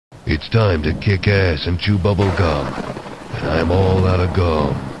It's time to kick ass and chew bubble gum. And I'm all out of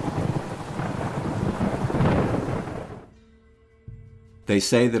gum. They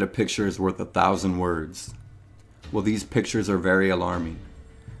say that a picture is worth 1,000 words. Well, these pictures are very alarming.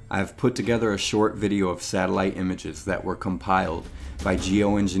 I have put together a short video of satellite images that were compiled by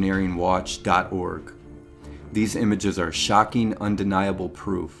geoengineeringwatch.org. These images are shocking, undeniable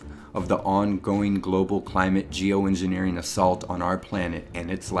proof of the ongoing global climate geoengineering assault on our planet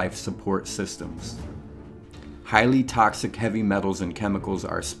and its life support systems. Highly toxic heavy metals and chemicals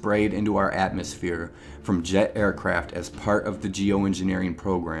are sprayed into our atmosphere from jet aircraft as part of the geoengineering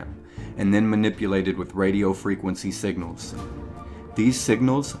program, and then manipulated with radio frequency signals. These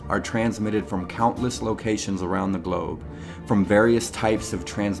signals are transmitted from countless locations around the globe, from various types of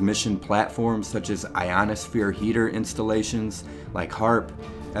transmission platforms such as ionosphere heater installations like HARP,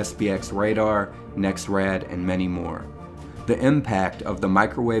 SPX radar, NexRad, and many more. The impact of the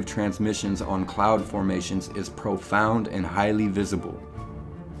microwave transmissions on cloud formations is profound and highly visible.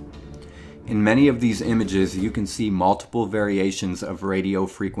 In many of these images, you can see multiple variations of radio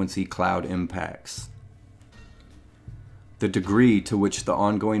frequency cloud impacts. The degree to which the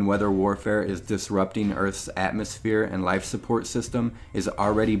ongoing weather warfare is disrupting Earth's atmosphere and life support system is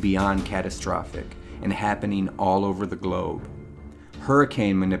already beyond catastrophic and happening all over the globe.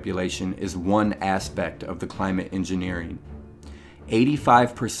 Hurricane manipulation is one aspect of the climate engineering.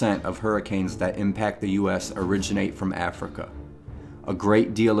 85% of hurricanes that impact the US originate from Africa. A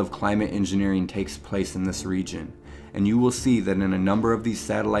great deal of climate engineering takes place in this region, and you will see that in a number of these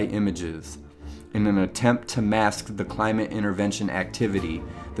satellite images, in an attempt to mask the climate intervention activity,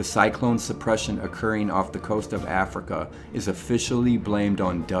 the cyclone suppression occurring off the coast of Africa is officially blamed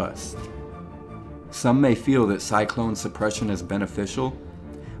on dust. Some may feel that cyclone suppression is beneficial,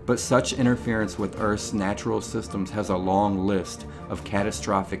 but such interference with Earth's natural systems has a long list of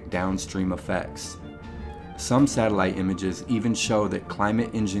catastrophic downstream effects. Some satellite images even show that climate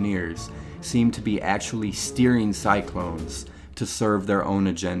engineers seem to be actually steering cyclones to serve their own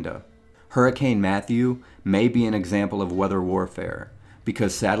agenda. Hurricane Matthew may be an example of weather warfare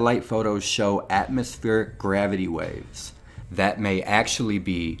because satellite photos show atmospheric gravity waves that may actually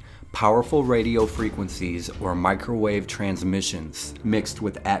be powerful radio frequencies or microwave transmissions mixed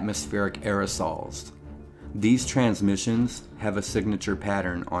with atmospheric aerosols. These transmissions have a signature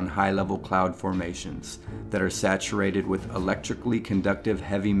pattern on high-level cloud formations that are saturated with electrically conductive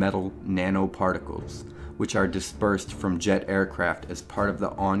heavy metal nanoparticles, which are dispersed from jet aircraft as part of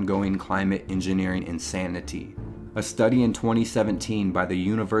the ongoing climate engineering insanity. A study in 2017 by the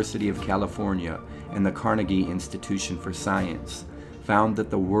University of California and the Carnegie Institution for Science found that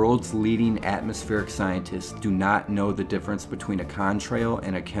the world's leading atmospheric scientists do not know the difference between a contrail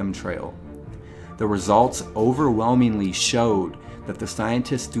and a chemtrail. The results overwhelmingly showed that the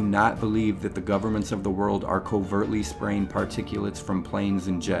scientists do not believe that the governments of the world are covertly spraying particulates from planes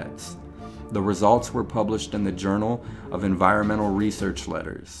and jets. The results were published in the Journal of Environmental Research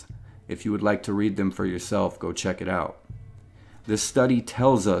Letters. If you would like to read them for yourself, go check it out. This study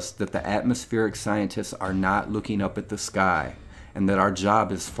tells us that the atmospheric scientists are not looking up at the sky and that our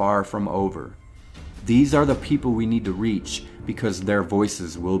job is far from over. These are the people we need to reach because their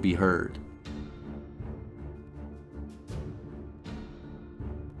voices will be heard.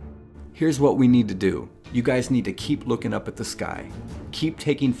 Here's what we need to do. You guys need to keep looking up at the sky. Keep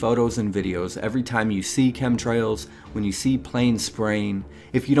taking photos and videos every time you see chemtrails, when you see planes spraying.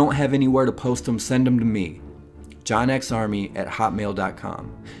 If you don't have anywhere to post them, send them to me,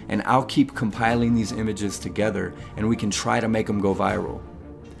 johnxarmy@hotmail.com, and I'll keep compiling these images together and we can try to make them go viral.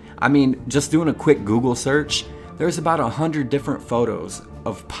 I mean, just doing a quick Google search, there's about 100 different photos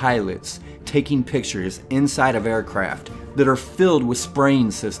of pilots taking pictures inside of aircraft that are filled with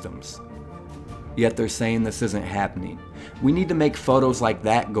spraying systems. Yet they're saying this isn't happening. We need to make photos like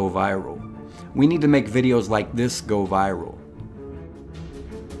that go viral. We need to make videos like this go viral.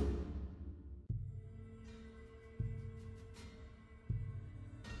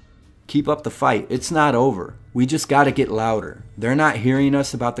 Keep up the fight. It's not over. We just gotta get louder. They're not hearing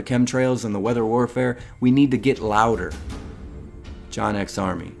us about the chemtrails and the weather warfare. We need to get louder. John X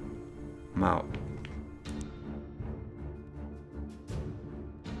Army. I'm out.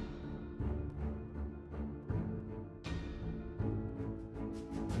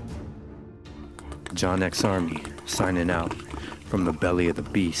 John X Army, signing out from the belly of the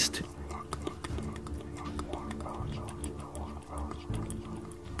beast.